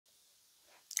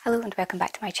Hello and welcome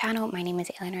back to my channel. My name is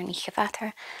Eleanor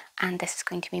Nichavater and this is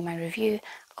going to be my review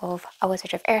of A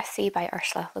Wizard of Earthsea by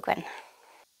Ursula K.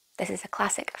 This is a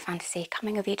classic fantasy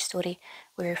coming-of-age story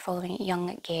where we're following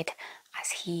young Guin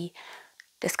as he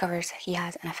discovers he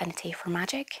has an affinity for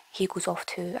magic. He goes off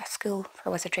to a school for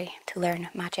wizardry to learn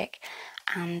magic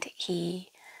and he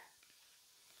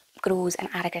grows in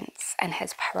arrogance in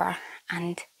his power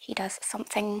and he does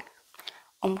something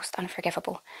almost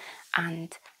unforgivable,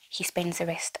 and he spends the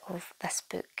rest of this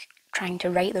book trying to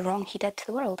right the wrong he did to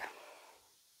the world.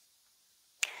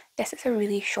 This is a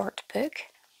really short book.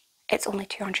 It's only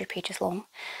 200 pages long,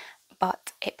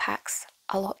 but it packs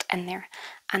a lot in there,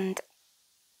 and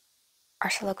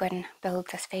Ursula Guin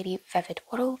builds this very vivid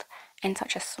world in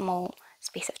such a small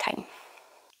space of time.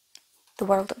 The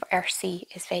world of Earthsea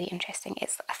is very interesting.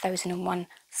 It's 1001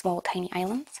 small tiny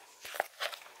islands.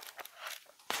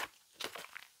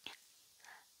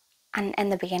 And in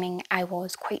the beginning I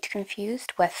was quite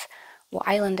confused with what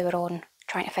island they were on,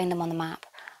 trying to find them on the map,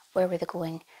 where were they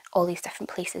going, all these different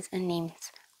places and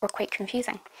names were quite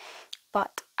confusing.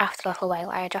 But after a little while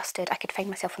I adjusted, I could find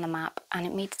myself on the map and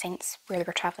it made sense where they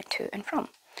were travelling to and from.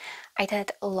 I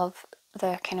did love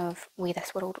the kind of way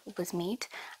this world was made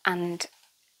and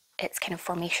its kind of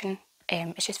formation.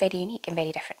 It's just very unique and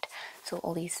very different. So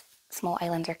all these small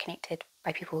islands are connected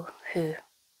by people who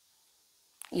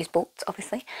use boats,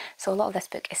 obviously. So a lot of this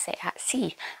book is set at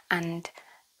sea and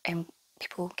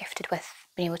people gifted with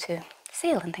being able to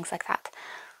sail and things like that.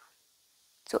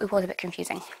 So it was a bit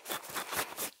confusing.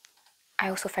 I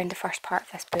also found the first part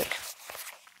of this book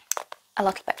a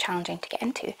little bit challenging to get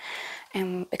into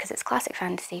because it's classic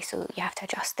fantasy, so you have to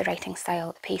adjust the writing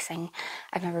style, the pacing.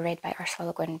 I've never read by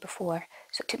Ursula Guin before,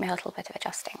 so it took me a little bit of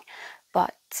adjusting.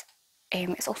 But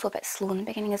it's also a bit slow in the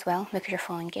beginning as well, because you're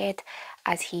following Guin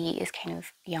as he is kind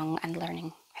of young and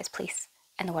learning his place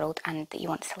in the world and that he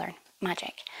wants to learn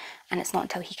magic. And it's not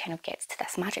until he kind of gets to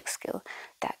this magic school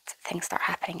that things start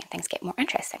happening and things get more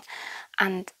interesting.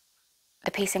 And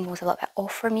the pacing was a little bit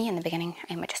off for me in the beginning.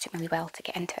 It just took me a while to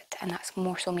get into it, and that's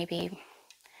more so maybe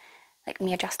like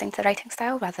me adjusting to the writing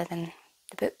style rather than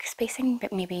the book's pacing.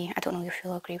 But maybe, I don't know if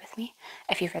you'll agree with me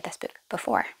if you've read this book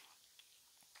before.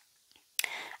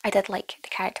 I did like the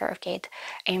character of Guin.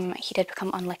 He did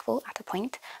become unlikable at a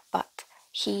point, but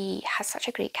he has such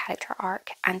a great character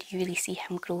arc and you really see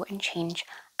him grow and change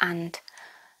and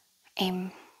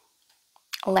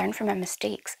learn from his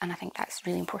mistakes, and I think that's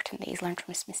really important that he's learned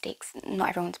from his mistakes. Not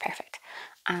everyone's perfect,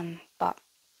 but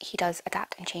he does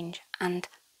adapt and change, and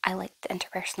I like the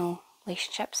interpersonal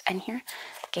relationships in here.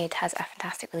 Guin has a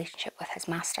fantastic relationship with his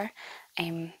master,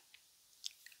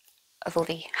 although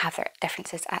they have their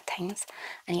differences at times,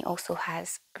 and he also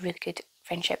has a really good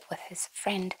friendship with his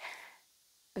friend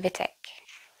Vitic,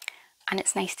 and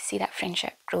it's nice to see that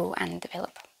friendship grow and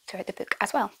develop throughout the book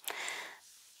as well.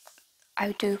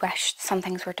 I do wish some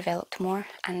things were developed more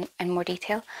and in more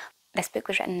detail. This book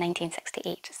was written in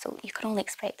 1968, so you can only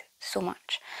expect so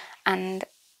much. And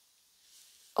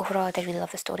overall, I did really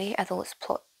love the story, although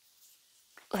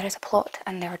there is a plot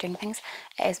and they are doing things.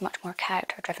 It is much more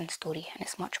character-driven story, and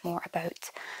it's much more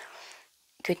about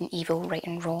good and evil, right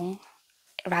and wrong,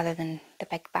 rather than the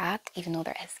big bad, even though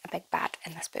there is a big bad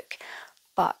in this book.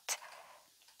 But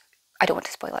I don't want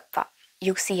to spoil it, but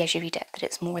you'll see as you read it that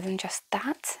it's more than just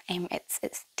that.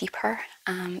 It's deeper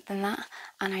than that,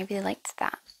 and I really liked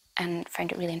that and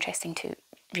found it really interesting to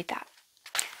read that.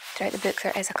 Throughout the book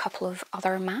there is a couple of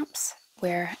other maps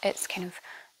where it's kind of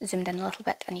zoomed in a little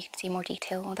bit and you can see more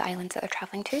detail on the islands that they're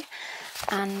travelling to.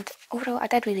 And overall I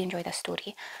did really enjoy this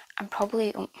story. I'm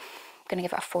probably going to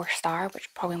give it a 4-star, which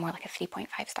is probably more like a 3.5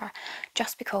 star,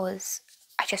 just because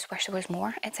I just wish there was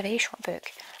more. It's a very short book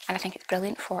and I think it's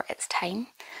brilliant for its time,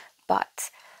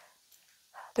 but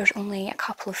there's only a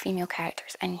couple of female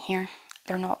characters in here.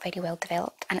 They're not very well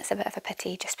developed, and it's a bit of a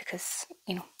pity just because,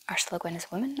 you know, Ursula Guin is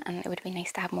a woman and it would be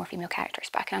nice to have more female characters,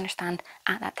 but I can understand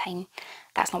at that time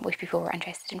that's not what people were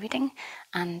interested in reading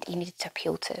and you needed to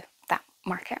appeal to that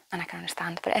market, and I can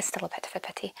understand, but it is still a bit of a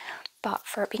pity. But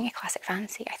for it being a classic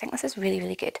fantasy, I think this is really,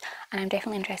 really good, and I'm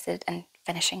definitely interested in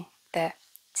finishing the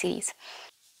series.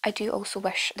 I do also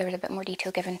wish there was a bit more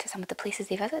detail given to some of the places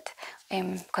they visit,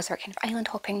 because they're kind of island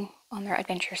hopping on their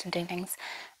adventures and doing things.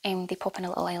 They pop in a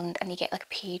little island and you get like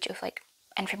a page of like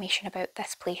information about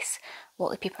this place, what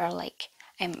the people are like.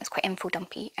 It's quite info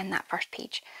dumpy in that first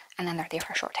page, and then they're there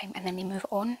for a short time and then they move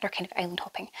on. They're kind of island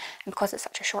hopping, and because it's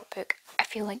such a short book, I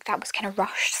feel like that was kind of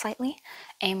rushed slightly.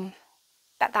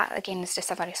 But that again is just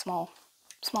a very small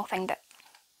thing that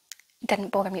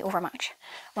didn't bother me over much.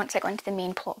 Once I got into the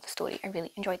main plot of the story, I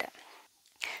really enjoyed it.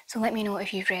 So let me know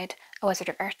if you've read A Wizard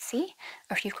of Earthsea,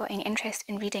 or if you've got any interest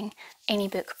in reading any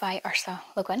book by Ursula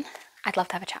Guin, I'd love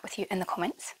to have a chat with you in the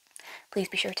comments. Please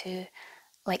be sure to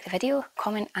like the video,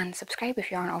 comment and subscribe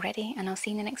if you aren't already, and I'll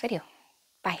see you in the next video.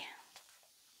 Bye.